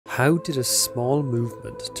How did a small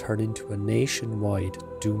movement turn into a nationwide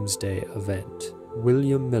Doomsday event?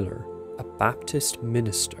 William Miller, a Baptist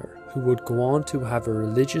minister who would go on to have a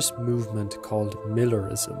religious movement called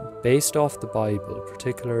Millerism, based off the Bible,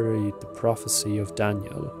 particularly the prophecy of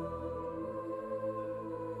Daniel.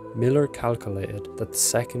 Miller calculated that the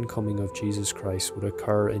second coming of Jesus Christ would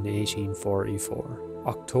occur in 1844.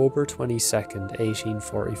 October 22nd,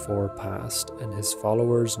 1844 passed, and his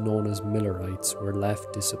followers, known as Millerites, were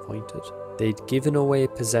left disappointed. They'd given away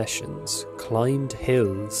possessions, climbed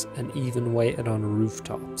hills, and even waited on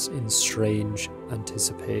rooftops in strange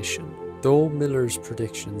anticipation. Though Miller's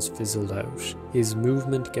predictions fizzled out, his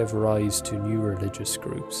movement gave rise to new religious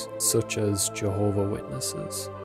groups, such as Jehovah's Witnesses.